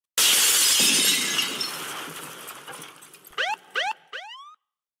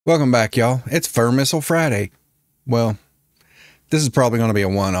Welcome back, y'all. It's Fur Missile Friday. Well, this is probably going to be a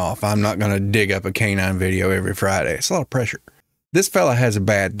one-off. I'm not going to dig up a K-9 video every Friday. It's a lot of pressure. This fella has a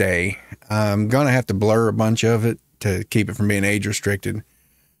bad day. I'm going to have to blur a bunch of it to keep it from being age restricted.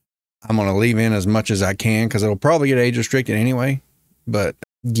 I'm going to leave in as much as I can because it'll probably get age restricted anyway. But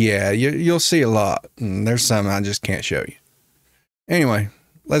yeah, you'll see a lot. And there's some I just can't show you. Anyway,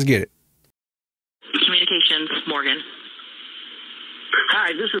 let's get it. Communications, Morgan.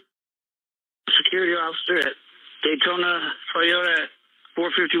 Hi, this is security officer at Daytona Toyota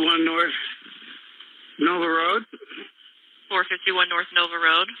 451 North Nova Road. 451 North Nova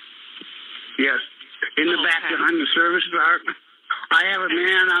Road? Yes. In the back behind the service department. I have a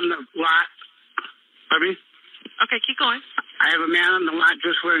man on the lot. Pardon me? Okay, keep going. I have a man on the lot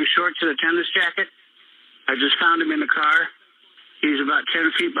just wearing shorts and a tennis jacket. I just found him in the car. He's about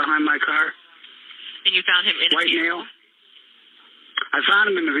 10 feet behind my car. And you found him in a White vehicle? male. I found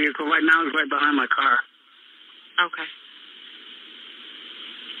him in the vehicle. Right now he's right behind my car. Okay.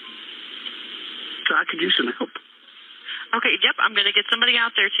 So I could use some help. Okay, yep, I'm going to get somebody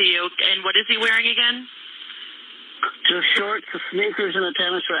out there to you. And what is he wearing again? Just shorts, sneakers, and a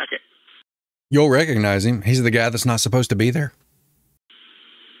tennis racket. You'll recognize him. He's the guy that's not supposed to be there.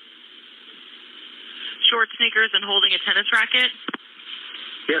 Short sneakers and holding a tennis racket?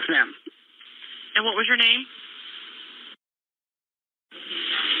 Yes, ma'am. And what was your name?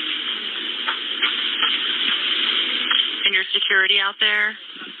 And your security out there?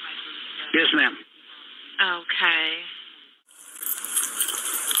 Yes, ma'am. Okay.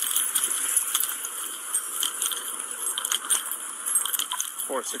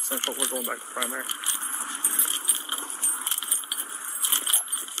 Four, 6 Central, we're going back to primary.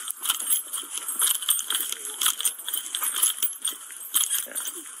 Yeah.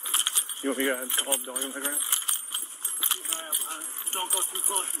 You want me to go ahead and call the dog on the ground? Don't go too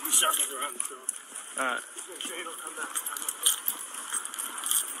close to the circle around. Alright. Make sure you don't come back.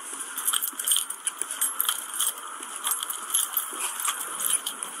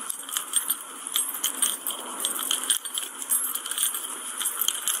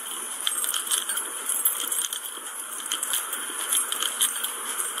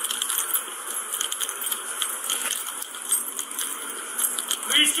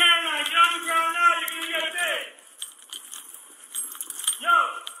 Please, K-9, get on the ground now, you're gonna get bit! Yo!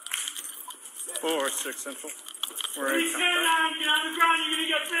 4, 6 Central. We're Please, in K-9, contact. get on the ground, you're gonna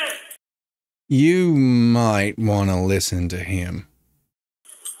get bit! You might want to listen to him.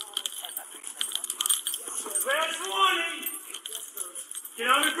 Last warning! Get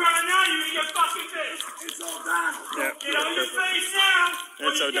on the ground now, you're gonna get fucking bit! It's O'Donnell! Yeah. Get on your face now, or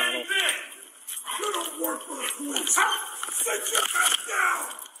It's you're O'Donnell. getting bit! You don't work for the police! Sit your ass down!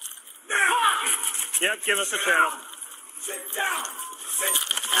 Now! Yep, give us a channel. Sit down! Sit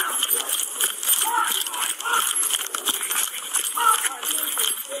down!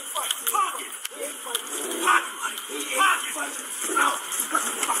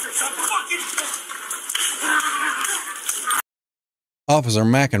 Officer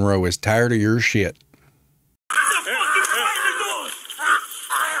McEnroe is tired of your shit. Got him? Get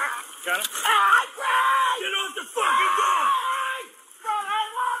off the fucking door!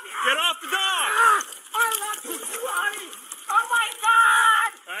 Get off the dog! Oh my God!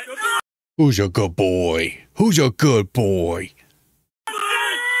 Alright. Who's your good boy? Who's your good boy?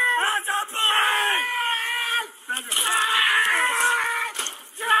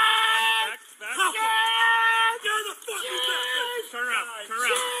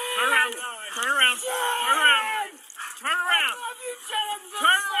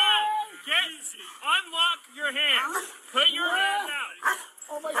 Unlock your hands. Put your hands out.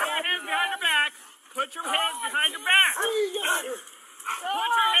 Put your hands behind your back. Put your hands behind your back. Put your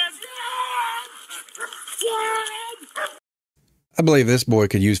hands. I believe this boy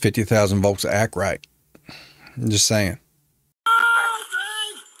could use 50,000 volts to act right. I'm just saying. Put your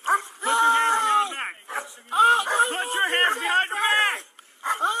hands behind your back. Put your hands behind your back.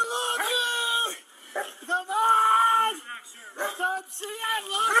 I love you! Come on! Come see, I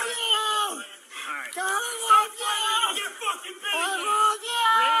love you! God, I love you! I love you!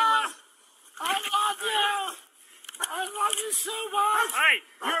 I love you! I love you so much! Alright,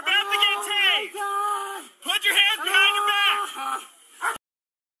 you're about to get tased. God! Put your hands behind your back.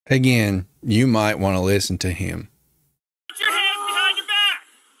 Again, you might want to listen to him. Put your hands behind your back.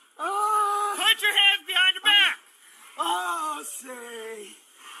 Put your hands behind your back. Oh, say,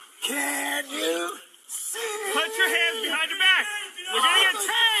 can you see? Put your hands behind your back. We're gonna get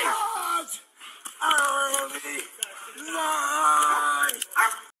tased. Early life.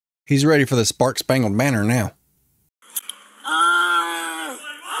 He's ready for the Spark Spangled Banner now.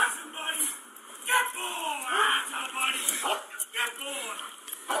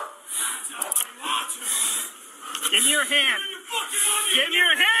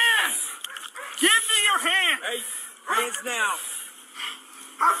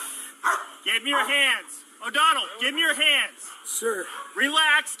 Give me your hands. O'Donnell, give me your hands. Sir.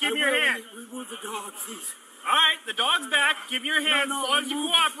 Relax, give me your hands. Remove the dog, please. All right, the dog's back. Give me your hands. No, as long as you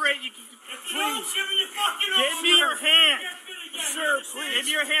cooperate, you can. Please. Give me your hand. Sir, please. Give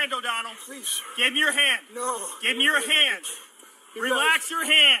me your hand, O'Donnell. Please. Give me your hand. No. Give me your hand. Relax your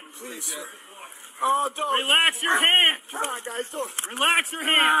hand. Please, sir. Oh, don't. Relax your hand. Come on, guys, don't. Relax your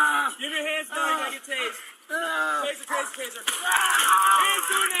hand. Give your hands down. You gotta get tased. Taser, taser, taser. Hands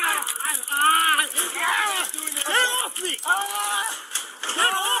doing now. Get off me.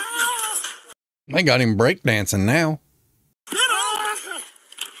 Get off me. They got him breakdancing now. Get over.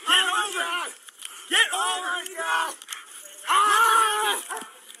 Get over. Get over.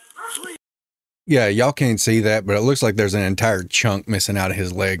 Yeah, y'all can't see that, but it looks like there's an entire chunk missing out of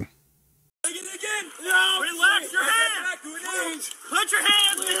his leg. Relax your hands. Please. Put your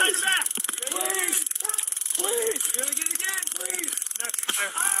hands behind your back. Please. Please. You're gonna get it again. Please. Hands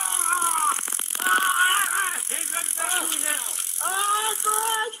behind your back. Now. Oh,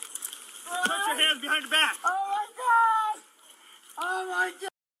 God. Put your hands behind your back. Oh, my God. Oh, my God.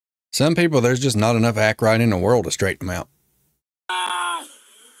 Some people, there's just not enough act right in the world to straighten them out. All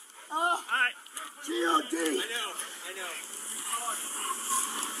right. G.O.D. I know.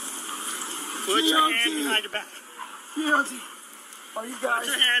 Put your hand behind your back. G.O.D. Are you guys? Put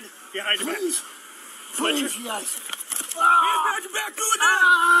your hand behind your back. Please. Please, yes. Hands behind your back. Do it now.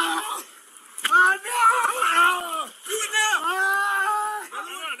 Oh, no. Do it now. Oh,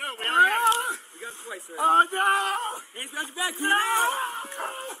 No. We already got it. we got it twice, sir. Oh, no. Hands behind your back. Do it No. now.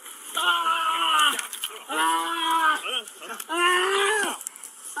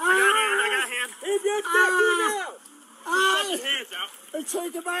 I got a hand. Hands behind your back. Do it now. Put your hands out. They're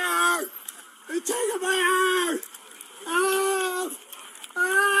taking my arm. They're taking my arm. Oh.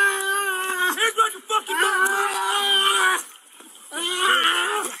 Hands behind your fucking back.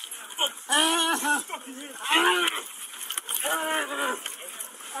 Fucking hands.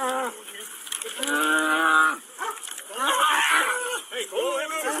 Hey, hold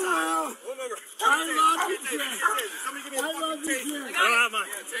him over. Hold him over. I love you, Jay. Somebody give me I love you, Jay. I don't have mine.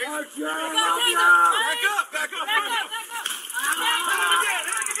 Oh, Jay, I love you. Back up.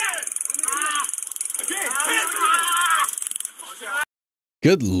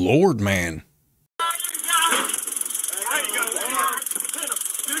 Good Lord, man. There you go.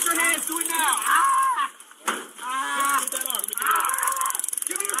 Use your hands. Do it now.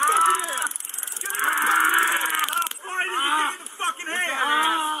 Give me your fucking hand. Stop fighting and give me the fucking hand.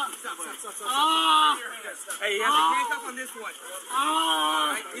 Hey, he has a handcuff on this one.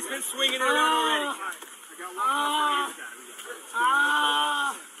 Alright, he's been swinging it around already.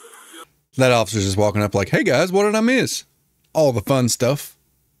 That officer's just walking up like, hey guys, what did I miss? All the fun stuff.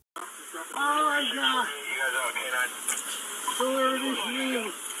 Oh, my God. Deliver this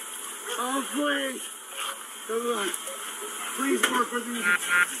meal. Oh, please. Come on. Please work with me. I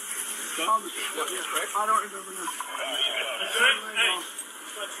don't remember now.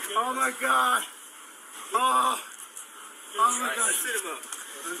 Oh, my God. Oh. Oh, my God. Sit him up.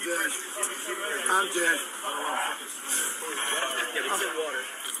 I'm dead. I'm dead.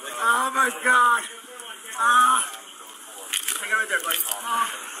 Oh, my God. Hang on right there, buddy.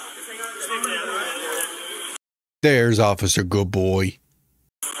 There's Officer Good Boy.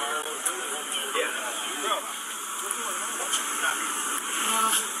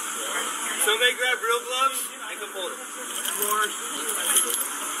 Somebody grab real gloves and come hold it.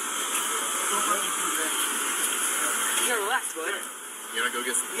 You gotta relax, bud. You gotta go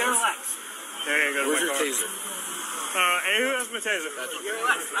get some. You gotta relax. There you go. Where's your taser? Hey, who has my taser? You gotta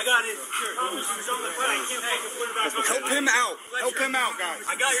relax. I got it. Sure. Help him out. Help him out, guys.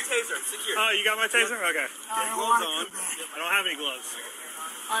 I got your taser. Secure. Oh, you got my taser? Okay. Gloves on. I don't have any gloves.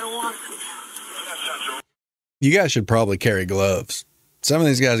 I don't want to. You guys should probably carry gloves. Some of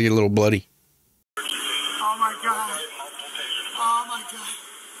these guys get a little bloody. Oh, my God. Oh, my God.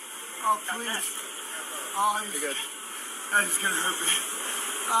 Oh, please. Oh, that is going to hurt me.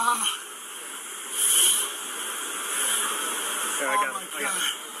 Oh, I got my it. God.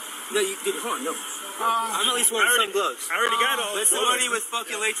 No, you did. Hold on, no. I'm at least wearing some gloves. I already got all. Let somebody with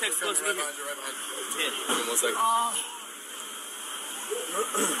fucking latex gloves give me. Right behind you. 1 second. Oh,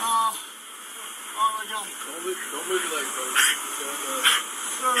 my God. Don't move your legs, bro.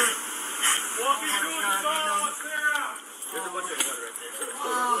 Walking through the stall. There's a bunch of water right there.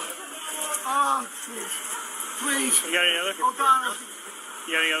 Oh, please. Please. You got any other? O'Donnell.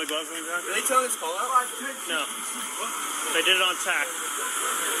 You got any other gloves on your back? Did they tell this call out? No. They did it on tack.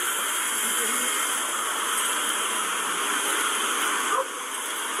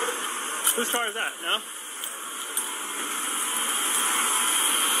 Whose car is that? No?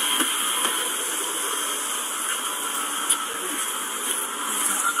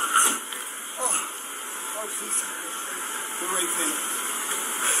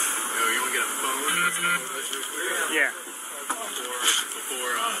 Yeah.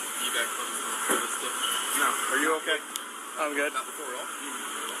 Before evac comes for this stuff. No. Are you okay? I'm good. Not before all.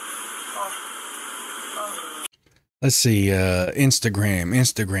 Let's see, Instagram.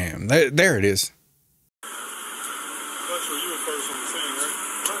 There it is. That's where you were first on the scene,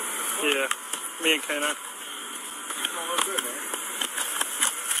 right? Yeah. Me and K-9. Oh, good, man.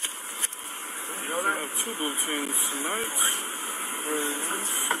 We have 2 blue teams tonight. Very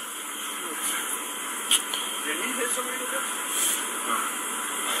nice. Did he hit somebody with that?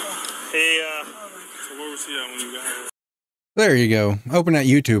 Hey, So where was he at when you got here? There you go. Open that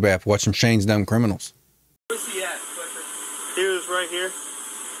YouTube app. Watch some Shane's Dumb Criminals. Where's he at? he was right here.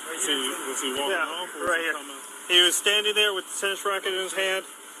 Was he walking off? Or was right he here. coming? He was standing there with the tennis racket in his hand.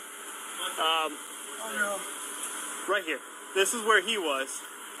 Right here. This is where he was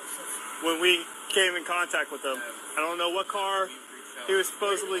when we came in contact with him. I don't know what car he was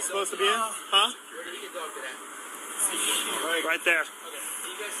supposedly supposed to be in. Huh? Right there.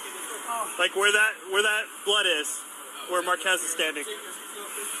 Like where that blood is, where Marquez is standing.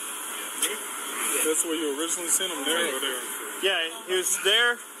 That's where you originally sent him, there or there? Yeah, he was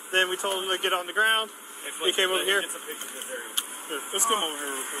there. Then we told him to get on the ground. He came over here. Here, let's come over here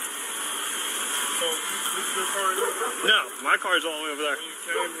real quick. So, this is your car right here? No, my car's all the way over there. When you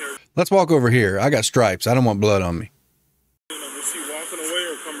came here, Let's walk over here. I got stripes. I don't want blood on me. was he walking away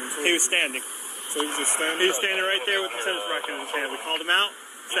or coming towards He was standing. So he was just standing? He was standing right there with the tennis racket in his hand. We called him out,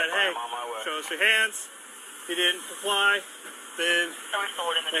 said, hey, show us your hands. He didn't comply. Then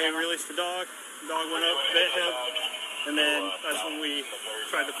they released the dog. The dog went up, bit him. And then that's when we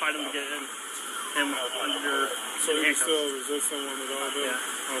tried to fight him to get him under So he was handcuffs. still resisting one at all then?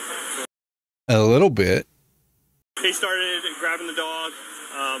 Yeah. Okay. A little bit. He started grabbing the dog.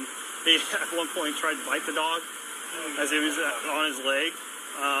 He at one point tried to bite the dog as he was on his leg.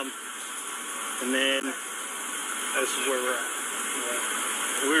 And then this is where we're at.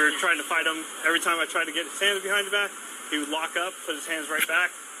 Yeah. We were trying to fight him. Every time I tried to get his hands behind the back, he would lock up, put his hands right back.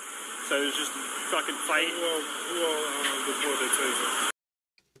 So it was just fucking fight. Who all deployed their taser?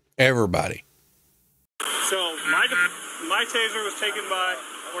 Everybody. So my taser was taken by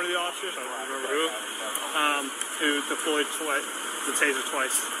one of the officers, I don't remember who deployed the taser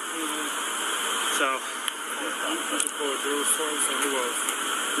twice. So You deployed yours twice, and who else?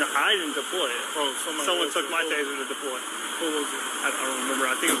 no, I didn't deploy it. Oh, Someone took my taser to deploy. Who was it? I don't remember.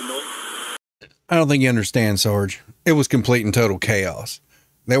 I think it was Milt. I don't think you understand, Sarge. It was complete and total chaos.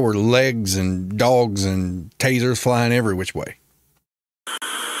 There were legs and dogs and tasers flying every which way.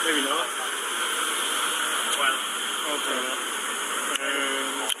 Maybe not. Well, Okay.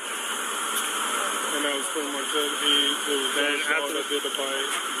 And that was pretty much it. It was Then after after that did the bite.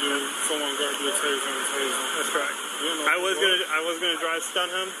 Someone grabbed your taser and taser. that's correct. You know, I was gonna try to stun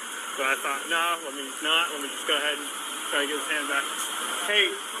him, but I thought, no, let me not. Let me just go ahead and try to get his hand back. Hey,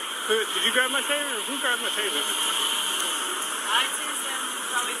 did you grab my taser? Or who grabbed my taser? I tased him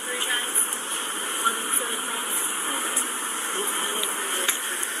probably 3 times. On the same things.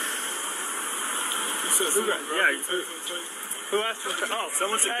 You said Who someone grabbed? grabbed Yeah. your taser and taser? Who asked for? Oh,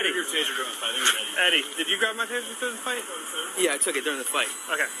 Someone secured Eddie. your taser during the fight. I think it was Eddie. Eddie, did you grab my taser through the fight? Yeah, I took it during the fight.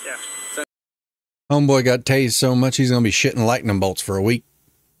 Okay, yeah. Homeboy got tased so much he's going to be shitting lightning bolts for a week.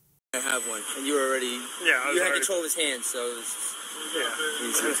 I have one, and you were already. Yeah, I was You had already, control of his hands, so it was yeah.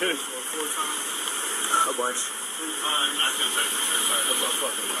 easy. A bunch.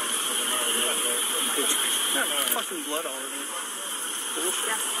 Fucking blood all over me.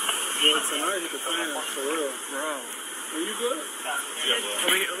 Yeah, tonight he could finish, for real. Bro. Are you good?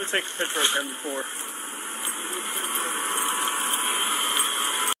 Let me take a picture of him before.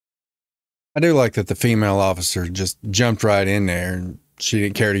 I do like that the female officer just jumped right in there and she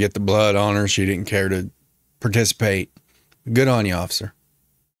didn't care to get the blood on her. She didn't care to participate. Good on you, officer.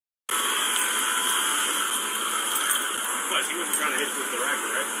 Plus, he wasn't trying to hit you with the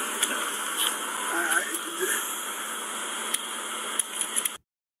racket, right?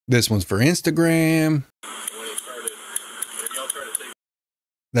 This one's for Instagram.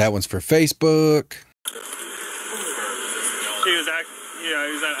 That one's for Facebook. He was that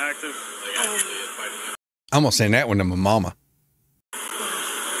active. I'm going to send that one to my mama.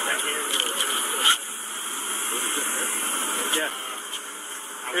 Yeah.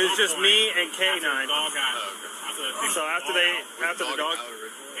 It was just me and K-9. So after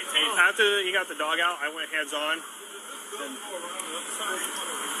he got the dog out, I went hands on. Then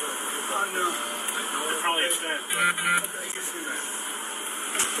probably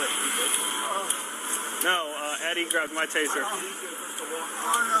no, Eddie grabbed my taser.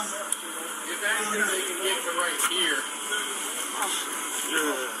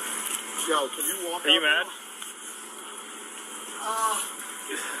 Yo, can you walk? Are you mad?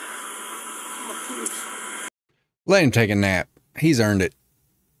 Let him take a nap. He's earned it.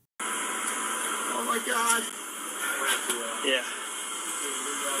 Oh my God. Yeah.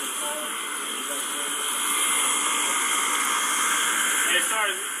 Hey,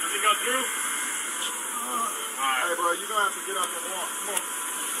 sorry, does it go through? Alright. Hey, bro, you're gonna have to get up and walk. Come on.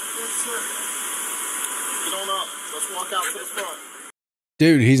 Yes, sir. Get on up. Let's walk out to the front.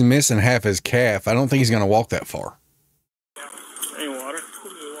 Dude, he's missing half his calf. I don't think he's going to walk that far. Any water?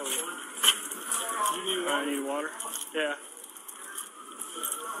 You need water? I need water. Yeah.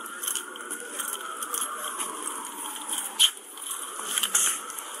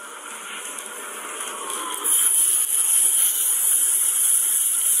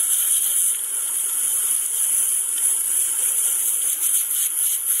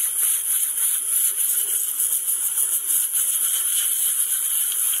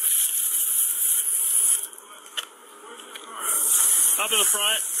 Up in the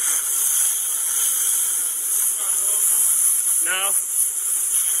front. No.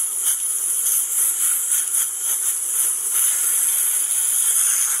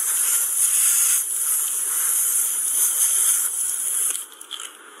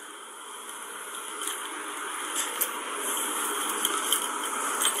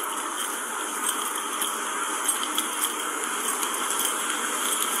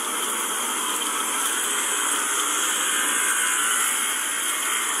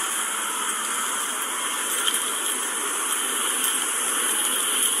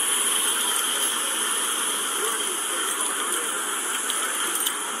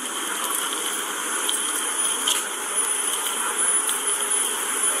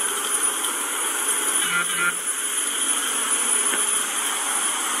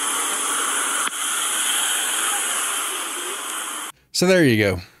 So there you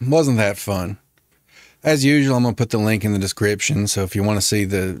go. Wasn't that fun? As usual, I'm going to put the link in the description. So if you want to see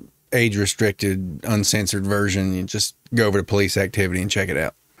the age-restricted, uncensored version, you just go over to Police Activity and check it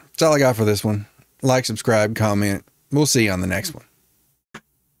out. That's all I got for this one. Like, subscribe, comment. We'll see you on the next one.